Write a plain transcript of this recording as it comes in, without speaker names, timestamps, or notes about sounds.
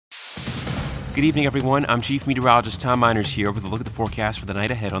Good evening, everyone. I'm Chief Meteorologist Tom Miners here with a look at the forecast for the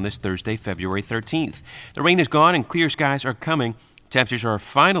night ahead on this Thursday, February 13th. The rain is gone and clear skies are coming. Temperatures are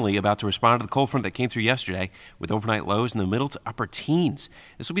finally about to respond to the cold front that came through yesterday, with overnight lows in the middle to upper teens.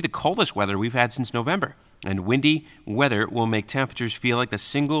 This will be the coldest weather we've had since November, and windy weather will make temperatures feel like the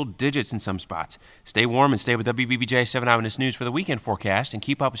single digits in some spots. Stay warm and stay with WBBJ 7 Eyewitness News for the weekend forecast, and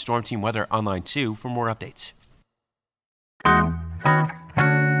keep up with Storm Team Weather online too for more updates.